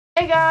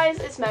Hey guys,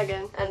 it's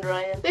Megan and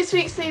Ryan. This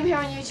week's theme here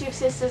on YouTube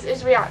Sisters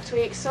is React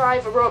Week, so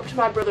I've roped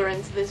my brother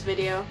into this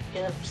video.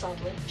 Yeah,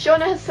 sadly.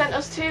 Shauna has sent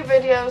us 2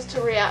 videos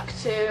to react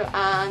to,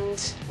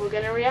 and we're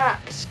gonna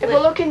react. We're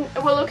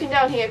looking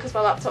down here because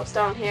my laptop's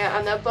down here,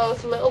 and they're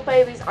both Little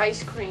Baby's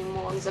ice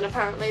cream ones, and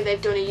apparently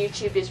they've done a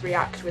YouTubers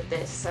react with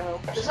this.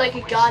 So there's like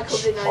a guy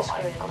covered in ice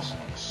cream.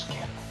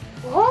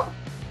 What?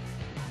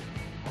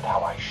 And how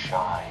I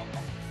shine.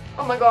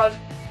 Oh my god,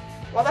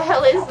 what the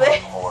hell is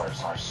this?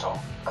 Floors are so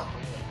clean.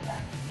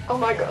 Oh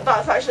my god,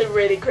 that's actually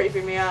really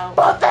creeping me out.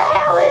 What the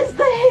hell is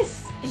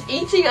this? He's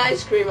eating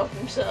ice cream off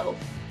himself.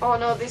 Oh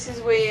no, this is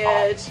I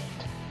weird.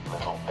 eat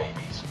Little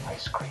Baby's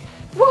ice cream.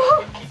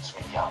 What? It keeps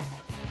me young.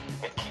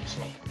 It keeps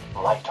me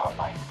light on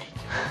my feet.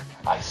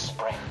 I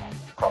spring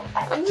from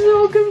I'm activity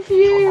so to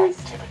confused.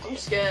 activity. I'm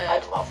scared.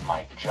 I love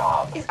my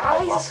job. His I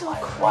eyes love are so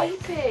my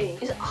wife. creepy.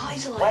 His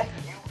eyes are When like...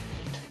 you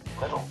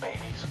eat Little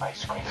Baby's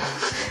ice cream,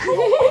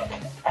 you wink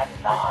and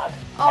nod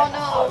Oh, and no.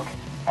 hug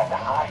and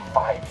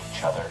high-five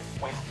each other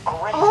with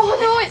great Oh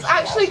no, it's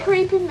actually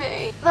enthusiasm. creeping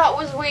me. That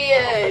was Little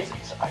weird.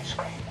 Baby's ice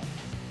cream.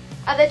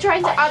 Are they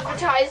trying to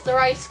advertise their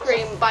ice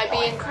cream by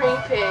being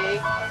creepy?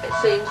 It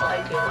seems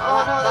like it.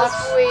 Oh no,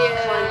 that's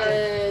kind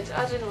weird.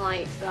 I didn't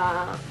like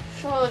that.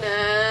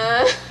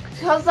 Shauna.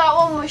 Because that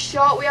one was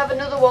short, we have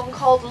another one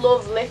called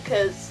Love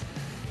Lickers.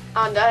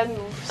 And I'm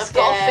scared. I've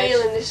got a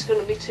feeling this is going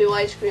to be 2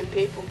 ice cream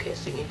people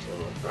kissing each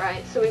other.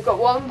 Right, so we've got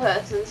one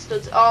person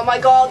stood. Oh my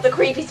god, the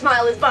creepy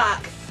smile is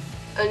back.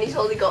 And he's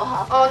only got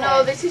half a Oh head.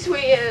 no, this is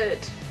weird.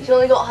 He's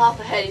only got half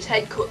a head. His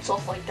head cuts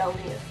off like down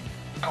here.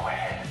 Go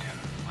ahead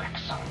and lick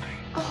something.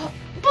 Oh,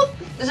 but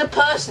There's a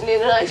person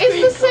in an ice cream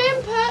it's the cone.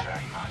 same person.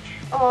 Very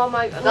much. Oh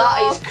my god.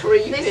 That no. is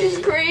creepy. This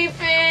is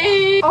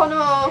creepy. Oh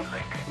no.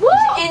 Lick.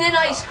 What? In an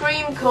ice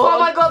cream cone. Oh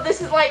my god,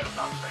 this is like.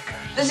 Love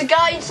lickers. There's a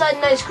guy inside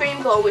an ice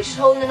cream cone which is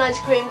holding an ice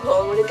cream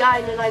cone with a guy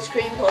in an ice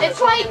cream cone. It's that's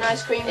holding like. an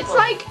ice cream It's cone.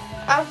 like.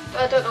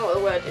 I don't know what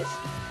the word is.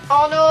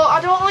 Oh no, I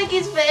don't like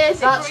his face.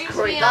 That's it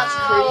creeps me that's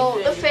out.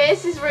 creepy. The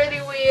face is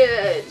really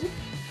weird.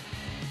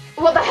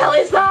 What the hell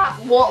is that?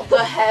 What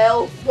the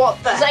hell?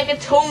 What the? It's like a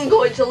tongue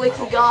going to lick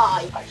a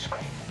guy. Ice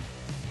cream.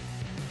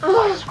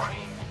 Ugh, Ice cream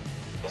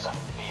is a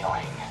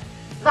feeling.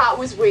 that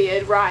was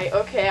weird. Right.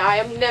 Okay. I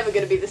am never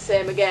gonna be the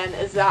same again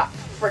as that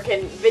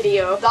freaking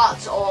video.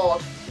 That's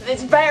odd.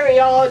 It's very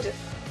odd.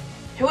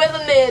 Whoever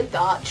made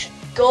that, should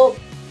go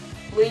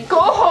leave. Go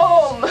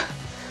home.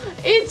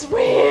 It's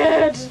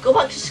weird. Go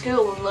back to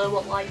school and learn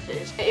what life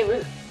is.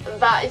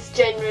 That is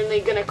genuinely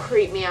gonna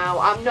creep me out.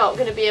 I'm not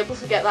gonna be able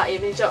to get that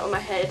image out of my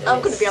head. and I'm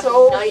gonna it's be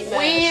so having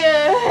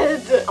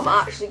nightmares. weird. I'm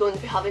actually going to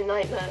be having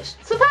nightmares.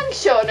 So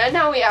thanks, Shauna.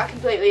 Now we are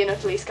completely and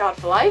utterly scarred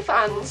for life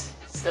and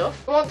stuff.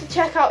 If you want to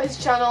check out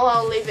his channel,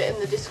 I'll leave it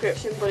in the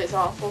description, but it's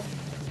awful.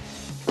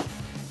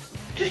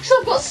 Just because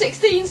I've got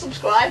 16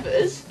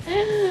 subscribers.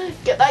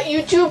 Get that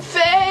YouTube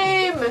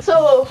fame!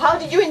 So, how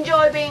did you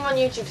enjoy being on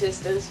YouTube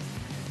Sisters?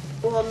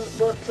 Well,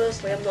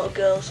 firstly, I'm not a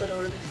girl, so I don't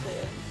really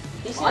fear.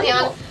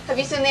 Have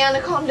you seen the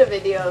Anaconda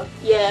video?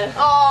 Yeah.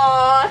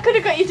 Oh, I could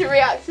have got you to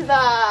react to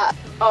that.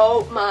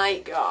 Oh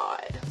my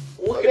god.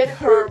 Look at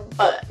her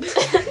butt.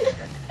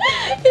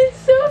 It's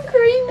so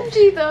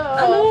cringy though.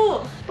 I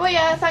know. But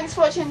yeah, thanks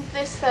for watching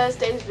this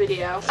Thursday's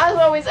video. As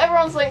always,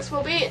 everyone's links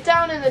will be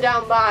down in the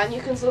down bar and you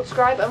can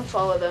subscribe and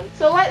follow them.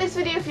 So like this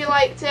video if you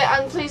liked it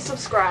and please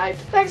subscribe.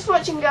 Thanks for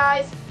watching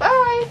guys.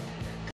 Bye!